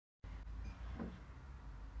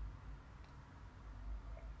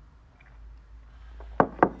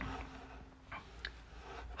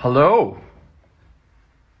Hello.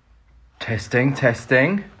 Testing,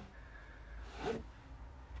 testing.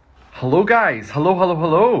 Hello, guys.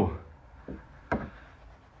 Hello.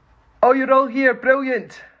 Oh, you're all here.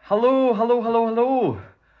 Brilliant. Hello.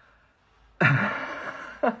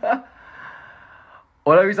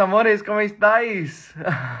 Hola, mis amores. ¿Cómo estáis?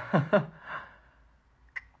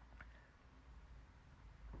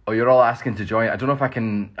 Oh, you're all asking to join. I don't know if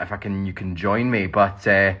you can join me, but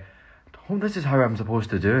I hope this is how I'm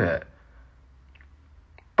supposed to do it.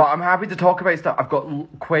 But I'm happy to talk about stuff. I've got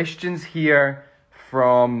questions here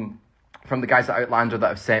from the guys at Outlander that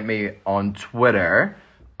have sent me on Twitter.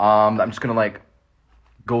 That I'm just gonna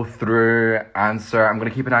go through, answer. I'm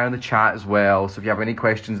gonna keep an eye on the chat as well. So if you have any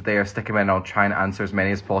questions there, stick them in. I'll try and answer as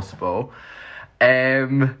many as possible.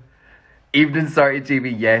 Evening started,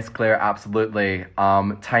 Jamie. Yes, Claire, absolutely.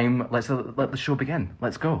 Let's let the show begin.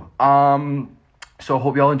 Let's go. So I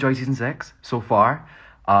hope you all enjoy season 6 so far.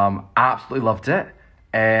 Absolutely loved it.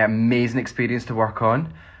 Amazing experience to work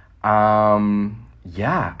on.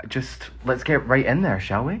 Yeah, just let's get right in there,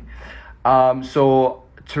 shall we? So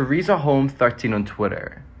Teresa Home 13 on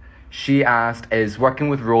Twitter, she asked, is working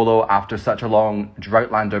with Rollo after such a long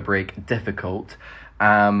Outlander break difficult?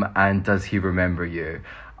 And does he remember you?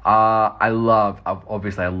 I love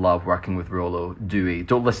working with Rollo Dewey.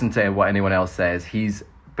 Don't listen to what anyone else says. He's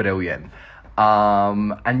brilliant.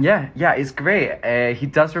 And yeah, it's great. He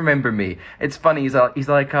does remember me. It's funny. He's a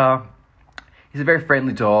very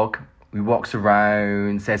friendly dog. He walks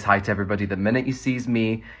around, says hi to everybody. The minute he sees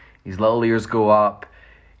me, his little ears go up,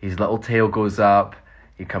 his little tail goes up.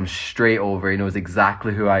 He comes straight over. He knows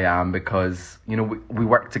exactly who I am because, we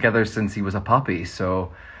worked together since he was a puppy.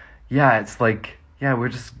 So yeah, it's we're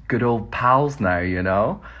just good old pals now,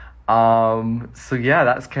 So yeah,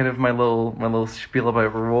 that's kind of my little spiel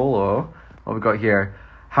about Rollo. What we got here?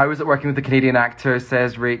 How was it working with the Canadian actor,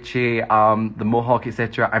 says Rachie. The Mohawk,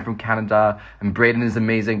 etc. I'm from Canada, and Braden is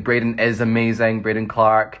amazing. Braden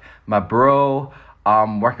Clark, my bro.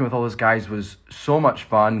 Working with all those guys was so much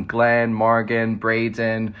fun. Glenn, Morgan,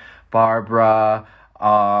 Braden, Barbara.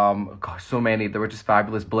 Gosh, so many. They were just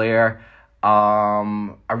fabulous. Blair.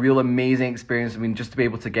 A real amazing experience. I mean, just to be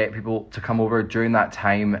able to get people to come over during that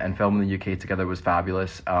time and film in the UK together was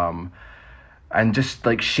fabulous. And just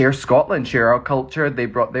share Scotland, share our culture. They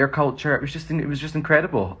brought their culture. It was just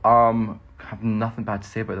incredible. I have nothing bad to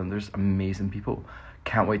say about them. There's amazing people.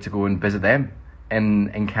 Can't wait to go and visit them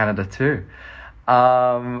in Canada too.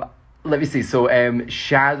 Let me see. So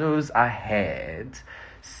Shadows Ahead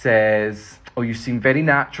says, oh, you seem very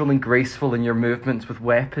natural and graceful in your movements with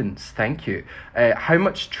weapons. Thank you. How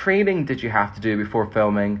much training did you have to do before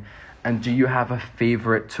filming? And do you have a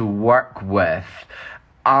favourite to work with?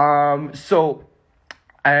 Thank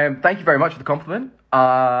you very much for the compliment.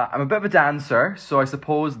 I'm a bit of a dancer, so I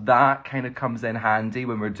suppose that kind of comes in handy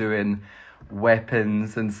when we're doing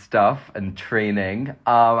weapons and stuff and training.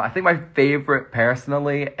 I think my favourite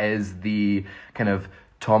personally is the kind of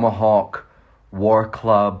Tomahawk War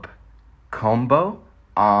Club combo.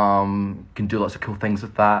 Can do lots of cool things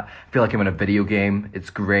with that. I feel like I'm in a video game.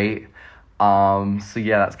 It's great. So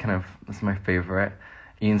yeah, that's my favourite.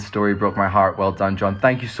 Ian's story broke my heart. Well done, John.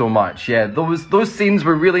 Thank you so much. Yeah, those scenes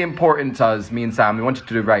were really important to us, me and Sam. We wanted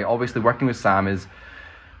to do right. Obviously, working with Sam is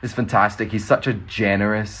fantastic. He's such a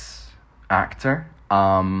generous actor,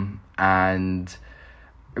 and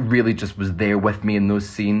really just was there with me in those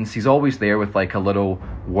scenes. He's always there with a little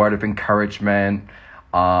word of encouragement,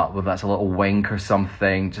 whether that's a little wink or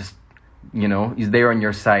something. Just, he's there on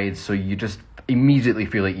your side, so you just immediately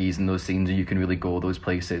feel at ease in those scenes, and you can really go those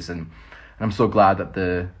places. And I'm so glad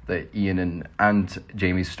that Ian and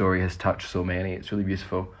Jamie's story has touched so many. It's really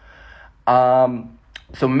beautiful.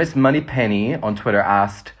 So Miss Moneypenny on Twitter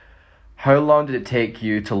asked, how long did it take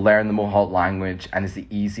you to learn the Mohawk language, and is it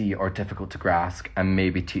easy or difficult to grasp, and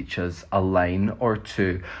maybe teach us a line or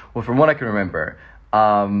two? Well, from what I can remember,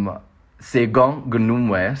 Segon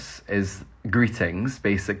Gunumwes is greetings,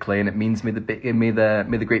 basically, and it means may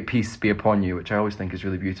the great peace be upon you, which I always think is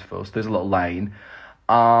really beautiful. So there's a little line.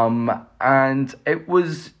 And it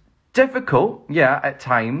was difficult, at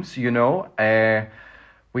times,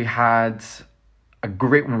 we had a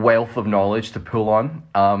great wealth of knowledge to pull on,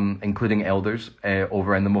 including elders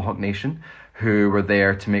over in the Mohawk Nation who were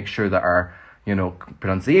there to make sure that our,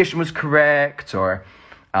 pronunciation was correct or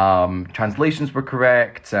translations were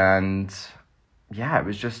correct. And yeah, it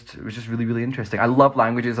was just really, really interesting. I love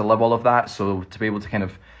languages. I love all of that. So to be able to kind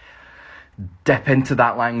of dip into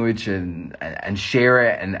that language and share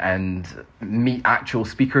it and meet actual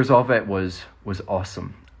speakers of it was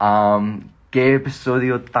awesome. Qué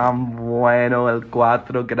episodio tan bueno, el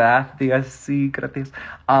 4. Gracias, sí, gracias.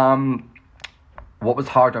 What was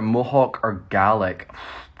harder, Mohawk or Gaelic?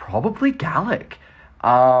 Probably Gaelic.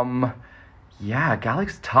 Yeah,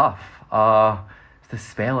 Gaelic's tough. It's the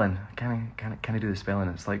spelling. Can I do the spelling?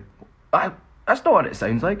 It's like, that's not what it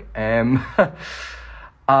sounds like. Hola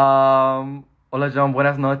John,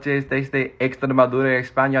 buenas noches desde Extremadura,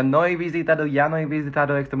 España. No he visitado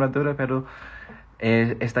Extremadura, pero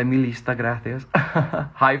está en mi lista, gracias.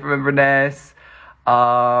 Hi from Inverness.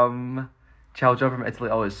 Ciao John from Italy.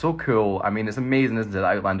 Oh, it's so cool. I mean, it's amazing, isn't it?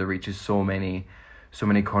 Outlander reaches so many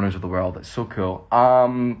corners of the world. It's so cool.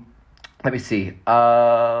 Let me see.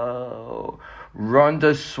 Rhonda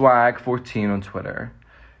Swag 14 on Twitter.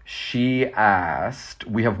 She asked,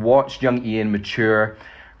 we have watched young Ian mature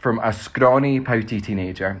from a scrawny, pouty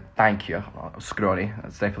teenager. Thank you. Scrawny,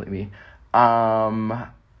 that's definitely me.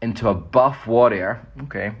 Into a buff warrior.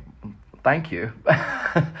 Okay, thank you.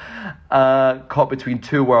 Caught between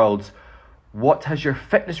two worlds. What has your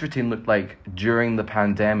fitness routine looked like during the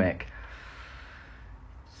pandemic?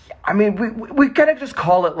 I mean, we kind of just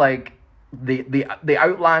call it like the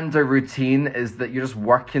Outlander routine is that you're just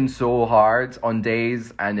working so hard on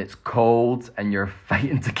days and it's cold and you're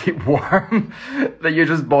fighting to keep warm that your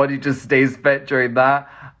body just stays fit during that.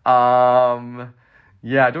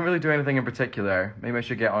 Yeah, I don't really do anything in particular. Maybe I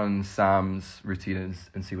should get on Sam's routine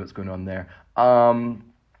and see what's going on there.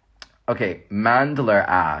 Okay, Mandler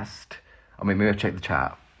asked, maybe I'll check the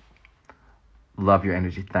chat. Love your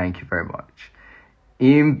energy, thank you very much.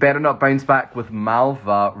 Ian better not bounce back with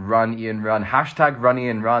Malva. Run, Ian, run. Hashtag run,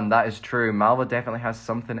 Ian, run. That is true. Malva definitely has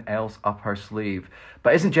something else up her sleeve.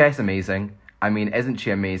 But isn't Jess amazing? I mean, isn't she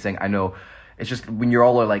amazing? I know. It's just when you're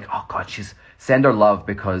all like, oh God, send her love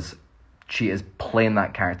because she is playing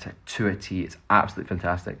that character to a T. It's absolutely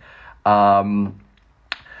fantastic.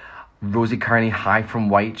 Rosie Kearney, hi from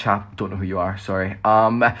Whitechapel. Don't know who you are, sorry. How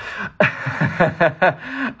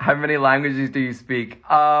many languages do you speak?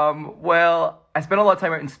 Well, I spent a lot of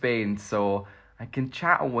time out in Spain, so I can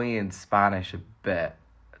chat away in Spanish a bit.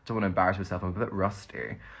 I don't want to embarrass myself, I'm a bit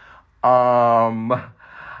rusty. Hello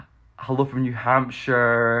from New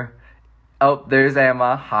Hampshire. Oh, there's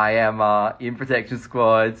Emma. Hi, Emma. Ian Protection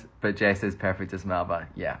Squad. But Jess is perfect as Melba.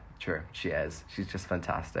 Yeah, true. She is. She's just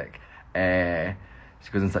fantastic.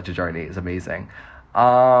 She goes on such a journey. It's amazing.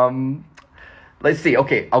 Let's see.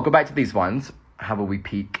 Okay, I'll go back to these ones. Have a wee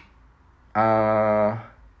peek.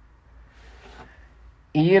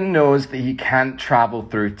 Ian knows that he can't travel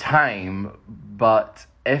through time, but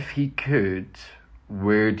if he could,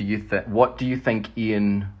 what do you think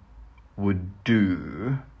Ian would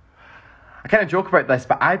do? I kind of joke about this,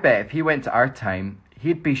 but I bet if he went to our time,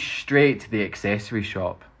 he'd be straight to the accessory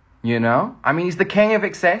shop. You know? I mean, he's the king of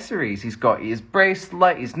accessories. He's got his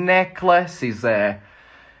bracelet, his necklace, he's,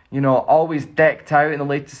 always decked out in the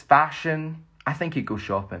latest fashion. I think he'd go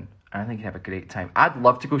shopping. I think he'd have a great time. I'd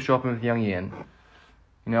love to go shopping with young Ian.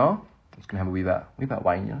 You know? I'm just going to have a wee bit of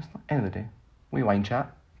wine, you know? It's the end of the day. Wee wine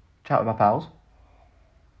chat. Chat with my pals.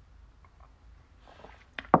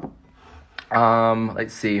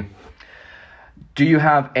 Let's see. Do you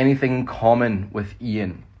have anything in common with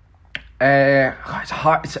Ian? It's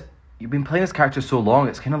hard. You've been playing this character so long,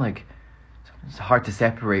 it's kind of like, it's hard to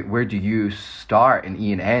separate where do you start and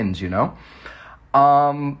Ian ends, you know?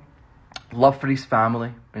 Love for his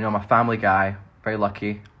family. You know, I'm a family guy, very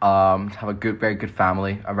lucky. To have a very good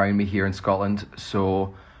family around me here in Scotland,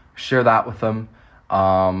 so share that with them.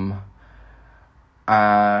 I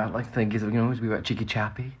like to think he's, he's a wee bit cheeky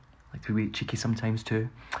chappy. I like to be cheeky sometimes too.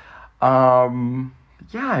 Young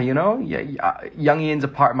Ian's a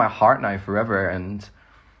part of my heart now forever, and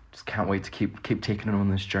just can't wait to keep taking him on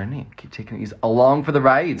this journey. He's along for the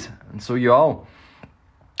ride, and so you all.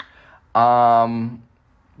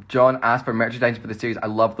 John asked for merchandise for the series. I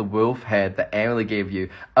love the wolf head that Emily gave you.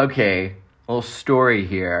 Okay, a little story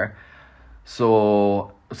here.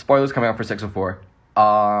 So, spoilers coming up for 604.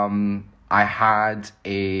 I had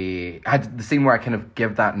the scene where I kind of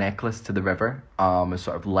give that necklace to the river, and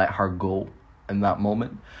sort of let her go in that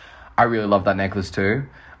moment. I really love that necklace too.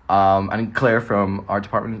 And Claire from our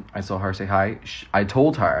department, I saw her say hi. I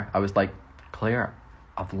told her, I was like, Claire,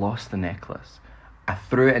 I've lost the necklace. I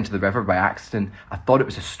threw it into the river by accident. I thought it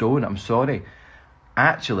was a stone. I'm sorry.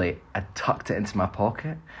 Actually, I tucked it into my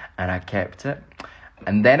pocket and I kept it.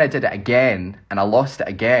 And then I did it again and I lost it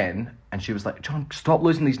again. And she was like, John, stop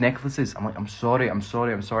losing these necklaces. I'm like, I'm sorry.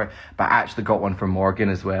 But I actually got one from Morgan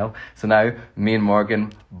as well. So now me and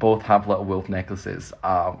Morgan both have little wolf necklaces,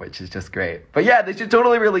 which is just great. But yeah, they should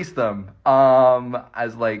totally release them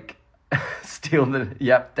as like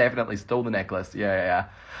Yep, definitely stole the necklace. Yeah.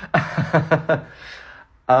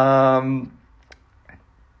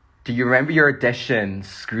 Do you remember your audition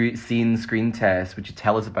screen test? Would you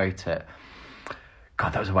tell us about it?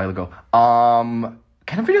 God, that was a while ago.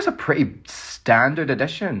 Kind of just a pretty standard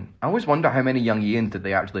audition. I always wonder how many young Ian did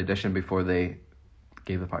they actually audition before they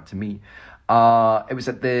gave the part to me. It was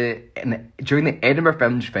during the Edinburgh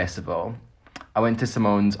Film Festival. I went to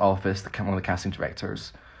Simone's office, one of the casting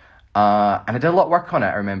directors, and I did a lot of work on it.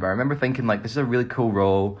 I remember thinking, like, this is a really cool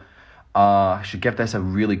role. I should give this a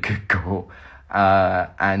really good go.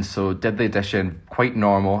 And so did the audition, quite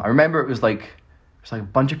normal. I remember it was like a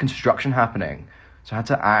bunch of construction happening. So I had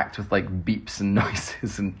to act with like beeps and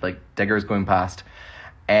noises and like diggers going past.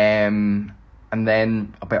 And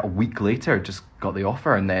then about a week later, just got the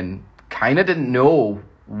offer and then kind of didn't know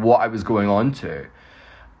what I was going on to.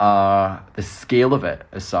 The scale of it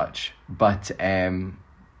as such. But I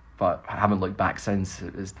haven't looked back since.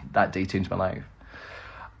 That day changed my life.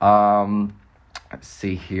 Let's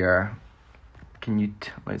see here.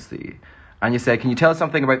 Let's see. Anya said, can you tell us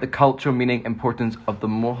something about the cultural meaning, importance of the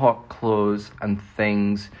Mohawk clothes and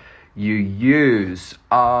things you use?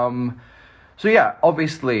 So yeah,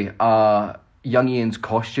 obviously, young Ian's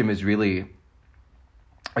costume is really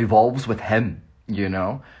evolves with him, you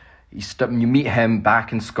know. You meet him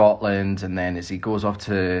back in Scotland, and then as he goes off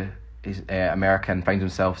to America and finds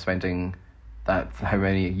himself spending how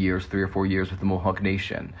many years, 3 or 4 years with the Mohawk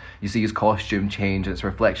Nation, you see his costume change, and it's a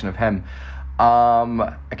reflection of him.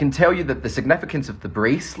 I can tell you that the significance of the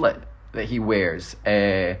bracelet that he wears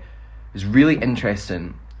is really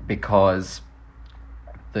interesting because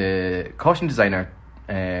the costume designer,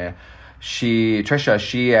 Trisha,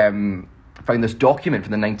 she found this document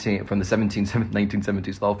from the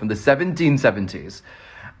 1770s,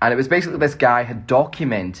 and it was basically this guy had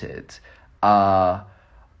documented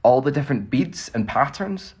all the different beads and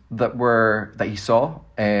patterns that he saw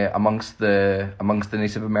amongst the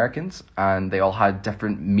Native Americans, and they all had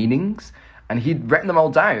different meanings, and he'd written them all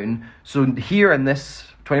down. So here in this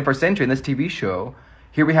 21st century, in this TV show,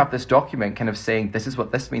 here we have this document kind of saying this is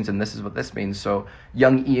what this means and this is what this means. So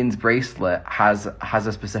young Ian's bracelet has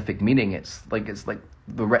a specific meaning. It's like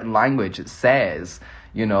the written language. It says,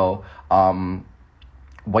 you know,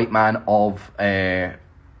 white man of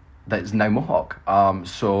that is now Mohawk.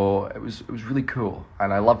 So it was really cool,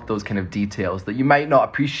 and I loved those kind of details that you might not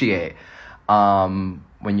appreciate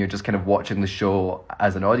when you're just kind of watching the show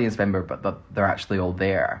as an audience member, but they're actually all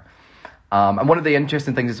there. And one of the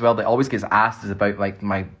interesting things as well that always gets asked is about like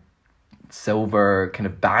my silver kind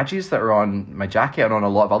of badges that are on my jacket and on a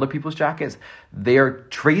lot of other people's jackets. They're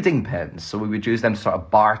trading pins, so we would use them to sort of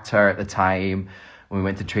barter at the time when we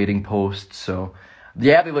went to trading posts. So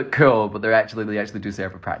yeah, they look cool, but they actually do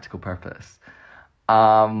serve a practical purpose.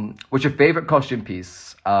 What's your favourite costume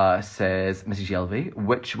piece? Says Mrs. Yelvey.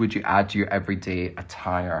 Which would you add to your everyday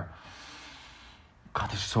attire?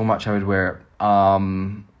 God, there's so much I would wear.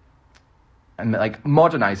 And like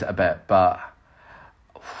modernise it a bit, but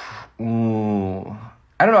I don't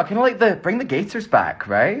know. I kind of like bring the gaiters back,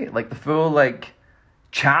 right? Like the full like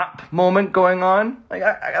chap moment going on. Like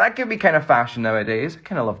that could be kind of fashion nowadays. I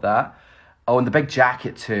kind of love that. Oh, and the big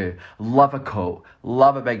jacket too. Love a coat.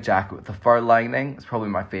 Love a big jacket with the fur lining. It's probably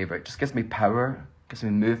my favourite. Just gives me power. Gives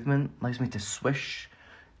me movement. Allows me to swish.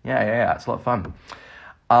 Yeah. It's a lot of fun.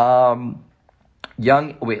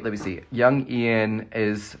 Young Ian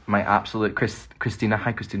is my absolute... Christina.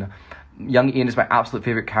 Hi, Christina. Young Ian is my absolute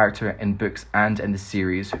favourite character in books and in the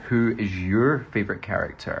series. Who is your favourite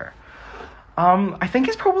character? I think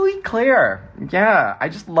it's probably Claire. Yeah, I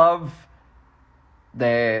just love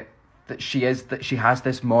that she has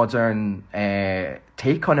this modern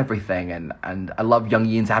take on everything, and I love young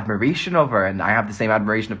Ian's admiration of her, and I have the same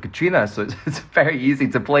admiration of Katrina, so it's very easy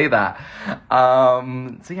to play that.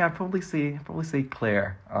 So yeah, I'd probably say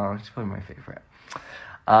Claire. She's probably my favorite.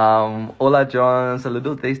 Hola John,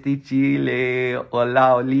 saludos desde Chile.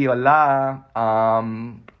 Hola Oli, hola.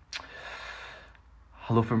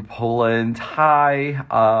 Hello from Poland.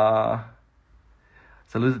 Hi.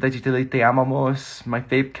 Saludos de Chile, te amamos. My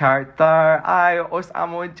favorite character. Ay, os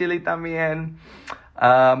amo en Chile también.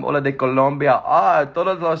 Hola de Colombia.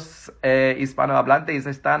 Todos los hispanohablantes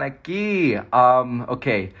están aquí.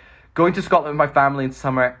 Okay. Going to Scotland with my family in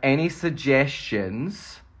summer. Any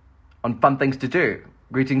suggestions on fun things to do?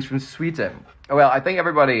 Greetings from Sweden. Well, I think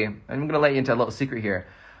everybody, I'm going to let you into a little secret here.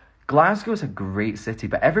 Glasgow is a great city,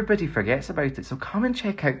 but everybody forgets about it. So come and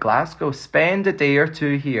check out Glasgow. Spend a day or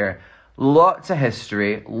two here. Lots of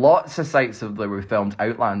history, lots of sites where we filmed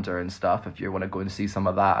Outlander and stuff, if you want to go and see some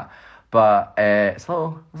of that. But it's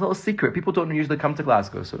a little secret. People don't usually come to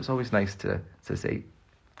Glasgow, so it's always nice to say,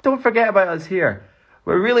 don't forget about us here.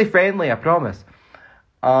 We're really friendly, I promise.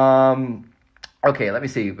 Okay, let me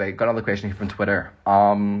see. Wait, got another question here from Twitter.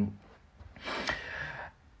 Holda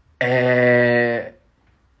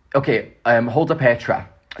Petra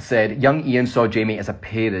said, young Ian saw Jamie as a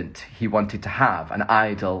parent he wanted to have, an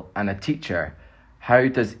idol and a teacher. How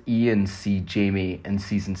does Ian see Jamie in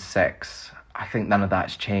season 6? I think none of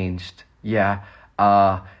that's changed. Yeah.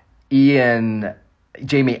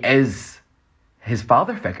 Jamie is his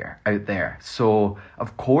father figure out there. So,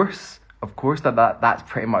 of course that's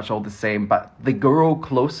pretty much all the same, but they grow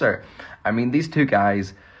closer. I mean, these two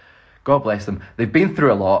guys, God bless them, they've been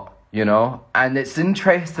through a lot, you know, and it's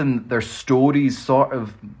interesting their stories sort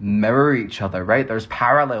of mirror each other, right? There's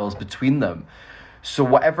parallels between them. So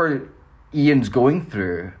whatever Ian's going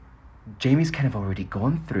through, Jamie's kind of already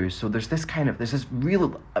gone through. So there's this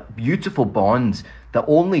real beautiful bond that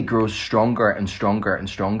only grows stronger and stronger and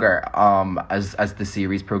stronger as the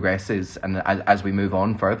series progresses and as we move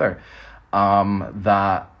on further.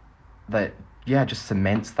 That just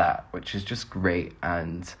cements that, which is just great,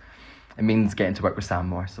 and it means getting to work with Sam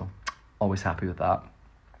more, so always happy with that.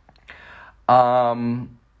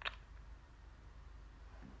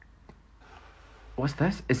 What's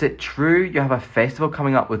this? Is it true you have a festival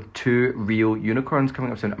coming up with 2 real unicorns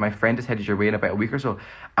coming up soon? My friend is headed your way in about a week or so.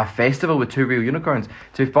 A festival with 2 real unicorns.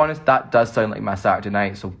 To be honest, that does sound like my Saturday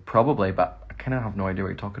night, so probably, but I kind of have no idea what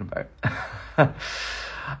you're talking about.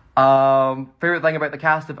 Favorite thing about the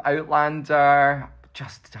cast of Outlander,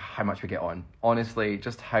 just how much we get on. Honestly,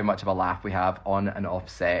 just how much of a laugh we have on and off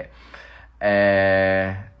set.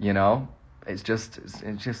 You know, it's just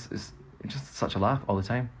such a laugh all the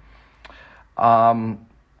time.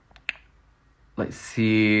 Let's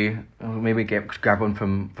see. Maybe grab one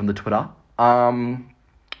from the Twitter.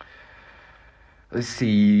 Let's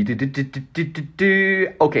see.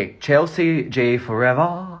 Okay, Chelsea J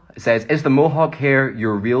Forever says, is the mohawk hair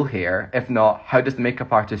your real hair? If not, how does the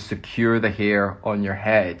makeup artist secure the hair on your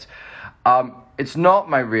head? It's not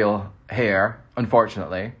my real hair,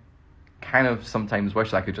 unfortunately. Kind of sometimes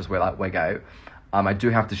wish I could just wear that wig out. I do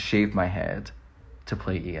have to shave my head to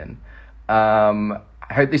play Ian. How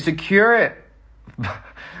they secure it?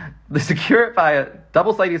 They secure it by a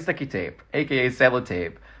double-sided sticky tape, aka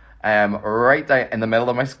sellotape, right down in the middle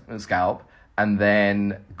of my scalp, and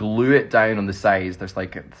then glue it down on the sides. There's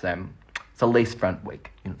like it's a lace front wig,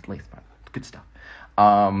 you know, it's lace front, it's good stuff.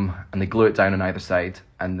 And they glue it down on either side,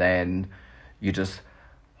 and then you just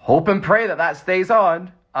hope and pray that stays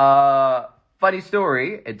on. Funny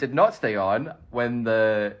story, it did not stay on when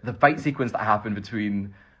the fight sequence that happened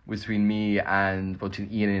between me and between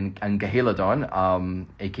Ian and Gaheladon,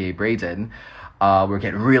 aka Braden, we're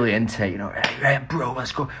getting really into it, you know, hey, bro,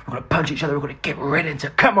 let's go, we're gonna punch each other, we're gonna get right into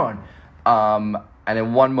it, come on. And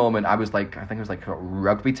in one moment I think it was like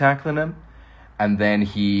rugby tackling him, and then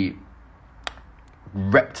he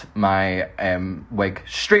ripped my wig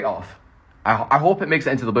straight off. I hope it makes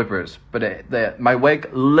it into the bloopers, but my wig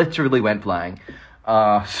literally went flying.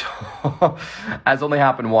 So that's only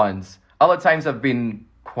happened once. Other times I've been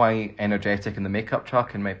quite energetic in the makeup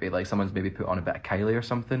truck, and maybe like someone's maybe put on a bit of Kylie or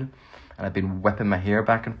something, and I've been whipping my hair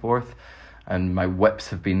back and forth, and my whips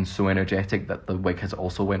have been so energetic that the wig has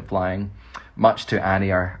also went flying, much to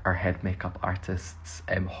Annie, our head makeup artist's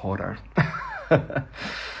horror.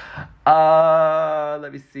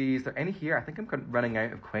 Let me see, is there any here? I think I'm running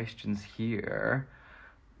out of questions here.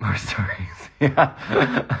 More stories.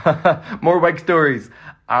 Yeah. More wig stories.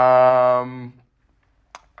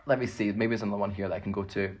 Let me see, maybe there's another one here that I can go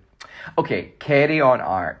to. Okay, carry on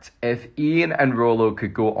art. If Ian and Rollo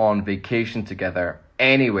could go on vacation together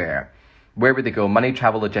anywhere, where would they go? Money,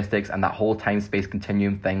 travel, logistics, and that whole time-space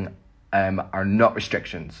continuum thing are not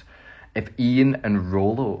restrictions. If Ian and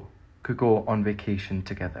Rollo could go on vacation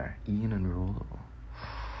together, Ian and Rollo,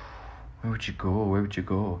 where would you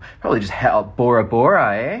go? Probably just hit up Bora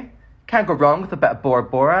Bora, eh? Can't go wrong with a bit of Bora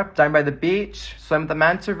Bora. Down by the beach, swim with the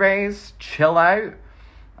manta rays, chill out.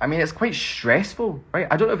 I mean, it's quite stressful, right?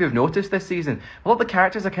 I don't know if you've noticed this season, a lot of the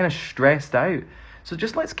characters are kind of stressed out. So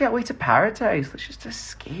just let's get away to paradise. Let's just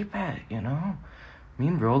escape it, you know? Me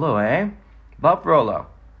and Rollo, eh? Love Rollo.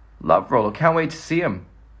 Can't wait to see him.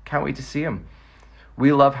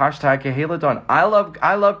 We love #Gaheladon. I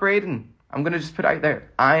love Braden. I'm going to just put it out there.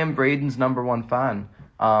 I am Braden's #1 fan.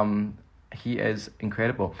 He is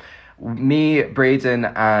incredible. Me, Braden,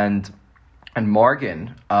 and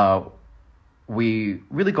Morgan, we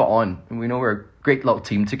really got on. And we know we're a great little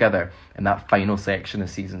team together in that final section of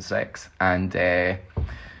season 6. And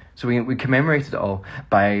so we commemorated it all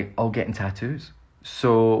by all getting tattoos.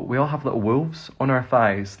 So we all have little wolves on our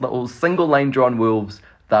thighs, little single line drawn wolves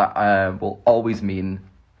that will always mean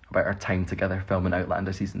about our time together filming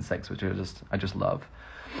Outlander season 6, which I just love.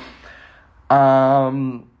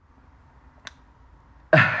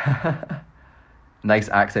 Nice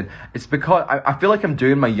accent. It's because I feel like I'm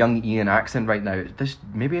doing my young Ian accent right now. This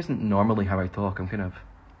maybe isn't normally how I talk. I'm kind of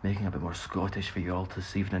making it a bit more Scottish for you all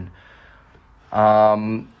this evening.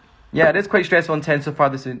 Yeah, it is quite stressful and tense so far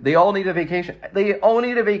this evening. They all need a vacation. They all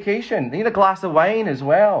need a vacation. They need a glass of wine as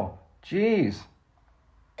well. Jeez.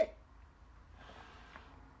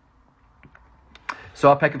 So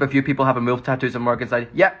I'll pick up a few people having wolf tattoos on Morgan's side.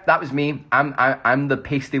 Yep, that was me. I'm the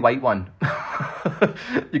pasty white one.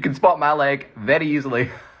 You can spot my leg very easily.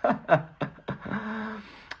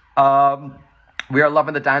 We are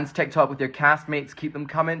loving the dance TikTok with your castmates. Keep them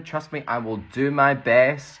coming. Trust me, I will do my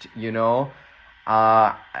best. You know,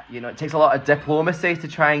 it takes a lot of diplomacy to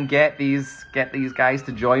try and get these guys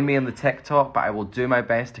to join me in the TikTok, but I will do my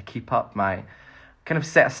best to keep up my kind of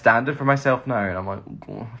set a standard for myself now, and I'm like,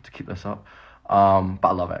 oh, I have to keep this up. But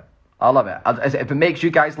I love it. I love it. If it makes you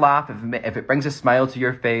guys laugh, if it brings a smile to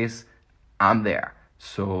your face, I'm there.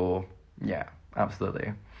 So yeah,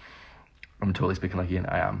 absolutely. I'm totally speaking like Ian.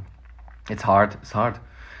 I am. It's hard. It's hard.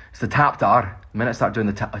 It's the tapped R. The minute I start doing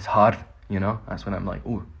the tap, it's hard. You know, that's when I'm like,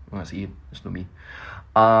 oh, that's Ian. It's not me.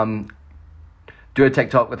 Do a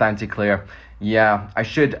TikTok with Auntie Claire. Yeah, I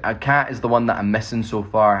should. Kat is the one that I'm missing so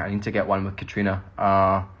far. I need to get one with Katrina.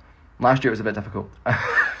 Last year it was a bit difficult.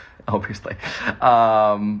 Obviously.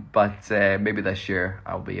 But maybe this year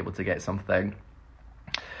I'll be able to get something.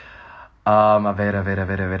 A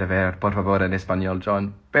ver, por favor, en español,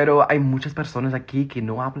 John. Pero hay muchas personas aquí que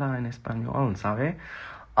no hablan en español, ¿sabe?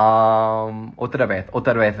 Otra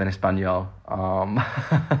vez en español.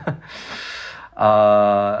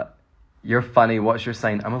 You're funny. What's your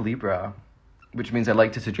sign? I'm a Libra, which means I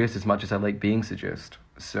like to seduce as much as I like being seduced.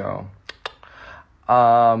 So,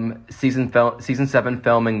 season 7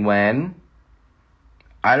 filming when?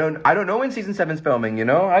 I don't know when season 7's filming. You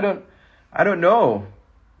know, I don't know.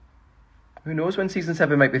 Who knows when season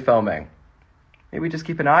 7 might be filming? Maybe just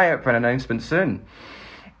keep an eye out for an announcement soon.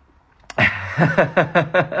 It's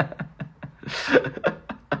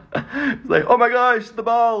like, oh my gosh, the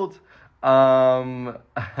bald.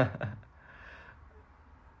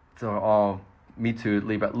 So, me too,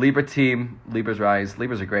 Libra. Libra team, Libras rise.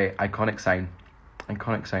 Libras are great. Iconic sign.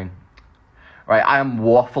 Right, I am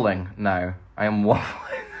waffling now.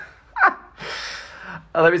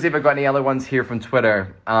 Let me see if I've got any other ones here from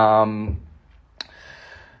Twitter.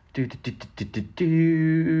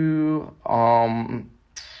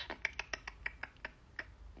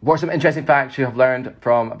 What are some interesting facts you have learned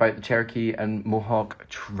about the Cherokee and Mohawk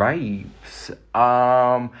tribes? So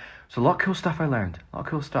a lot of cool stuff I learned. I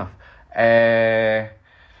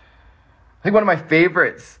think one of my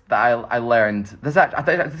favorites that I learned. There's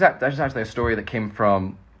actually a story that came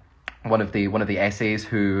from one of the essays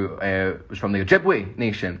who was from the Ojibwe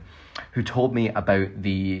Nation, who told me about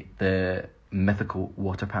the mythical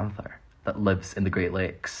water panther that lives in the Great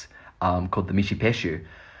Lakes, called the Mishipeshu.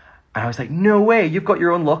 And I was like, no way, you've got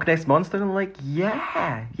your own Loch Ness Monster? And I'm like,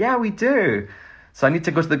 yeah, we do. So I need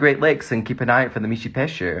to go to the Great Lakes and keep an eye out for the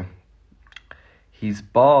Mishipeshu. He's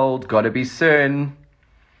bald, gotta be soon.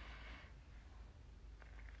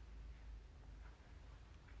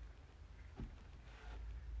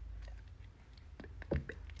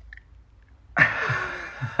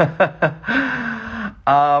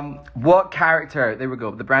 What character, there we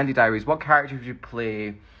go, the Brandy Diaries, what character would you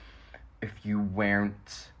play if you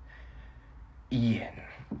weren't Ian?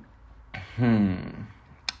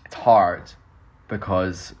 It's hard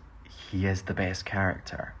because he is the best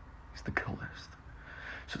character. He's the coolest.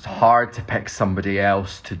 So it's hard to pick somebody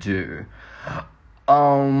else to do.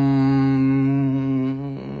 Kind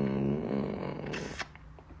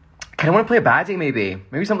of want to play a baddie, maybe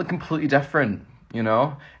something completely different. You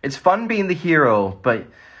know, it's fun being the hero, but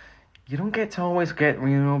you don't get to always get,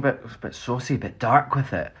 a bit saucy, a bit dark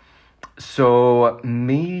with it. So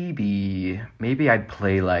maybe I'd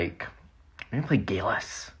play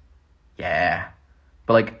Galus. Yeah.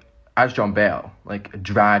 But as John Bell, a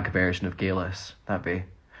drag version of Galus. That'd be,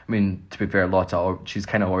 to be fair, Lotta, she's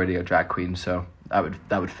kind of already a drag queen, so that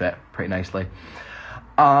would fit pretty nicely.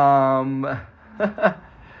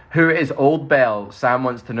 Who is Old Bell? Sam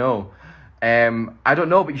wants to know. I don't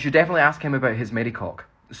know, but you should definitely ask him about his Medicock.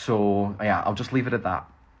 So, yeah, I'll just leave it at that.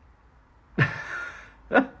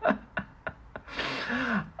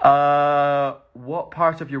 What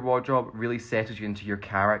part of your wardrobe really settles you into your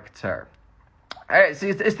character? It's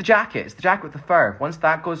the jacket. It's the jacket with the fur. Once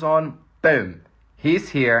that goes on, boom. He's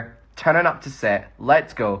here. turning up to set.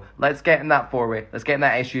 Let's go. Let's get in that four-way. Let's get in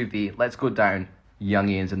that SUV. Let's go down. Young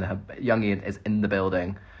Ian is in the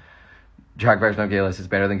building. Drag version of Gayless is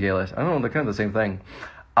better than Gayless. I don't know, they're kind of the same thing.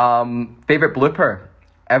 Favorite blooper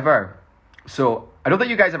ever. So I don't think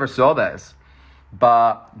you guys ever saw this,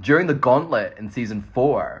 but during the gauntlet in season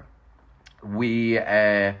 4, we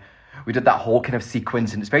did that whole kind of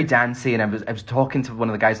sequence, and it's very dancey, and I was talking to one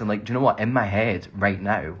of the guys, and like, do you know what, in my head right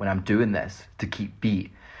now when I'm doing this to keep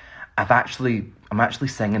beat, I'm actually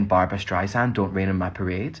singing Barbra Streisand, Don't Rain on My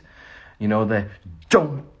Parade. You know, the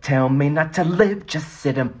don't tell me not to live, just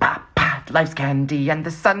sit and pop, pop, life's candy and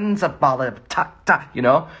the sun's a ball of ta-ta, you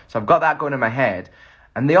know? So I've got that going in my head,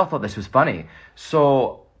 and they all thought this was funny.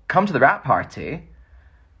 So come to the rap party,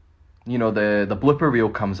 you know, the blooper reel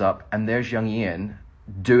comes up, and there's young Ian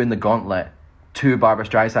doing the gauntlet to Barbra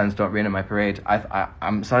Streisand's Don't Rain on My Parade.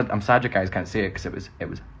 I'm sad you guys can't see it, because it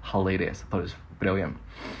was hilarious. I thought it was brilliant.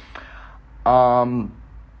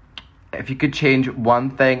 If you could change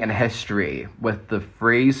one thing in history with the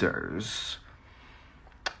Frasers,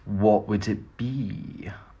 what would it be?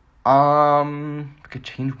 If I could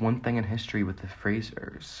change one thing in history with the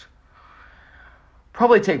Frasers,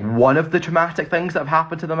 probably take one of the traumatic things that have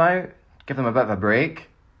happened to them out, give them a bit of a break.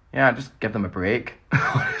 Yeah, just give them a break.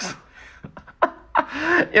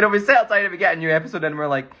 You know, we set aside and we get a new episode and we're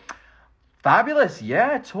like, fabulous,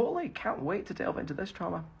 yeah, totally, can't wait to delve into this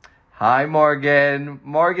trauma. Hi, Morgan.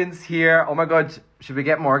 Morgan's here. Oh my God, should we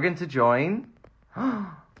get Morgan to join?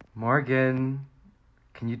 Morgan,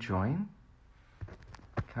 can you join?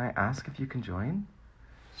 Can I ask if you can join?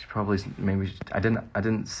 She probably, maybe, I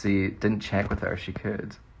didn't check with her if she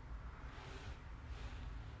could.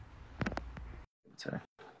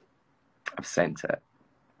 I've sent it.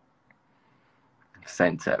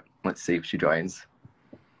 Let's see if she joins.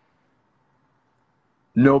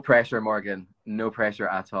 No pressure, Morgan. No pressure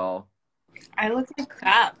at all. I look like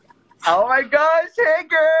crap. Oh my gosh, hey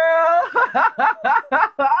girl!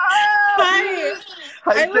 Hi!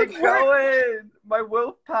 How's it going? My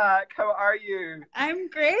wolf pack, how are you? I'm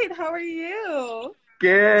great, how are you?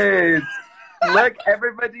 Good. Look,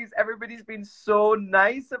 everybody's been so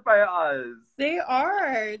nice about us. They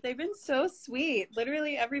are. They've been so sweet.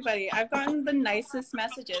 Literally everybody. I've gotten the nicest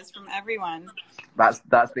messages from everyone. That's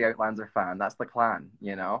the Outlander fan. That's the clan,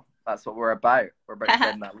 you know? That's what we're about. We're about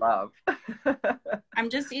spreading that love.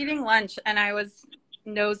 I'm just eating lunch, and I was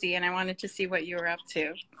nosy, and I wanted to see what you were up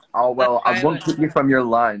to. Oh, well, I won't keep you from your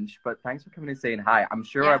lunch, but thanks for coming and saying hi. I'm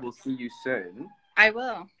sure I will see you soon. I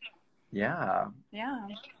will. Yeah. Yeah.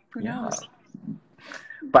 Who knows?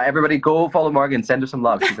 But everybody go follow Morgan. Send her some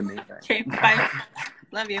love. She's amazing. Okay, bye.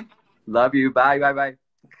 Love you. Love you. Bye. There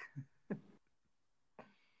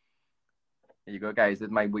you go, guys. This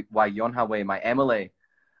is my Yonha my Emily.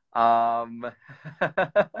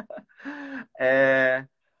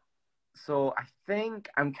 So I think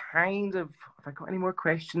I'm kind of, if I got any more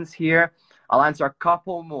questions here, I'll answer a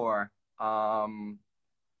couple more. And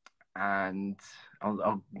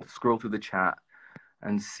I'll scroll through the chat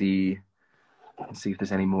and see if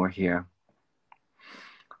there's any more here.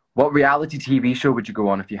 What reality TV show would you go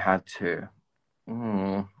on if you had to?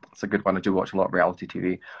 That's a good one. I do watch a lot of reality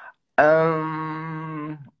TV.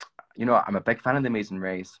 You know, I'm a big fan of The Amazing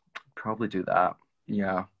Race. Probably do that.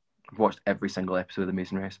 Yeah, I've watched every single episode of The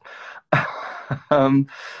Amazing Race.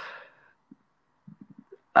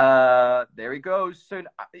 There he goes. Soon,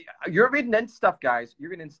 you're reading into stuff, guys. You're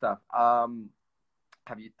reading into stuff.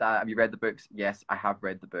 Have you read the books? Yes, I have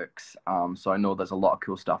read the books. So I know there's a lot of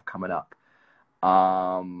cool stuff coming up.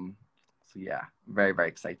 So yeah, very, very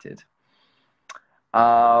excited.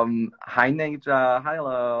 Hi Neja,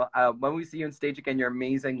 hello. When we see you on stage again, you're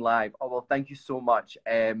amazing live. Oh well, thank you so much.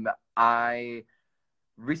 I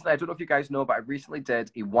don't know if you guys know, but I recently did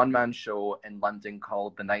a one-man show in London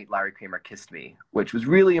called The Night Larry Kramer Kissed Me, which was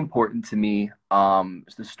really important to me.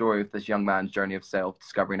 It's the story of this young man's journey of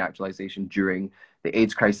self-discovery and actualization during the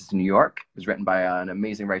AIDS crisis in New York. It was written by an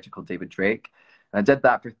amazing writer called David Drake. And I did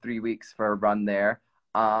that for 3 weeks for a run there.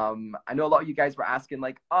 I know a lot of you guys were asking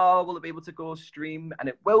like, oh, will it be able to go stream? And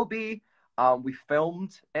it will be. We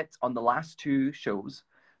filmed it on the last 2 shows.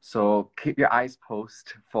 So keep your eyes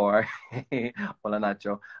post for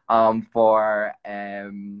for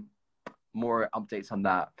more updates on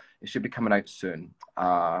that. It should be coming out soon.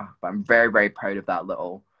 But I'm very, very proud of that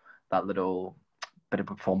little bit of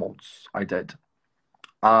performance I did.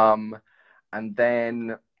 And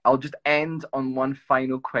then I'll just end on one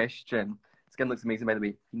final question. Skin looks amazing, by the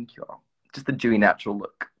way. Thank you. Just the dewy natural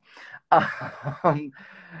look.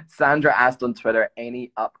 Sandra asked on Twitter,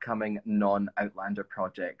 any upcoming non-Outlander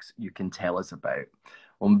projects you can tell us about?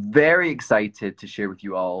 I'm very excited to share with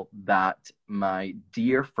you all that my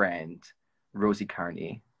dear friend, Rosie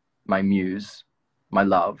Kearney, my muse, my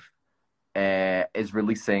love, is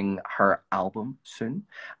releasing her album soon.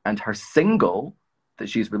 And her single that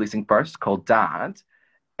she's releasing first, called Dad,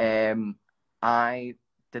 I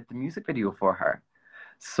did the music video for her.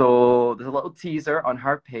 So there's a little teaser on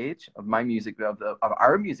her page of my of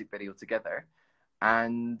our music video together,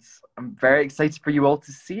 and I'm very excited for you all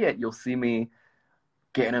to see it. You'll see me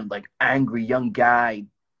getting a like angry young guy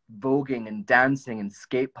voguing and dancing in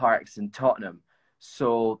skate parks in Tottenham.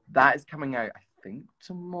 So that is coming out, I think,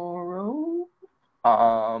 tomorrow.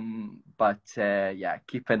 But yeah,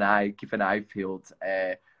 keep an eye peeled.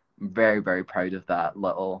 I'm very, very proud of that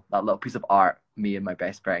little piece of art me and my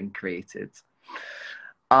best friend created.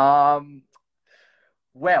 Um,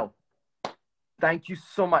 well, thank you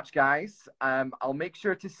so much, guys. I'll make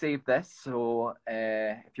sure to save this. So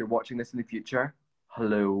if you're watching this in the future,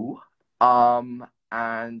 hello.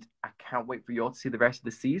 And I can't wait for you all to see the rest of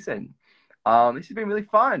the season. This has been really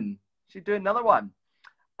fun. Should do another one.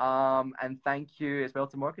 And thank you as well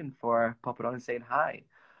to Morgan for popping on and saying hi.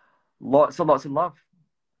 Lots and lots of love.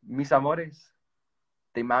 Mis amores.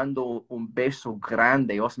 Te mando un beso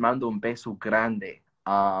grande. Os mando un beso grande.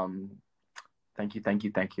 Thank you, thank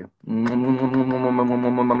you, thank you.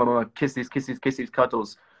 Kisses, kisses, kisses,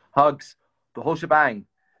 cuddles, hugs, the whole shebang.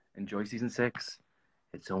 Enjoy season 6.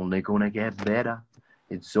 It's only gonna get better.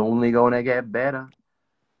 It's only gonna get better.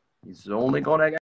 It's only gonna get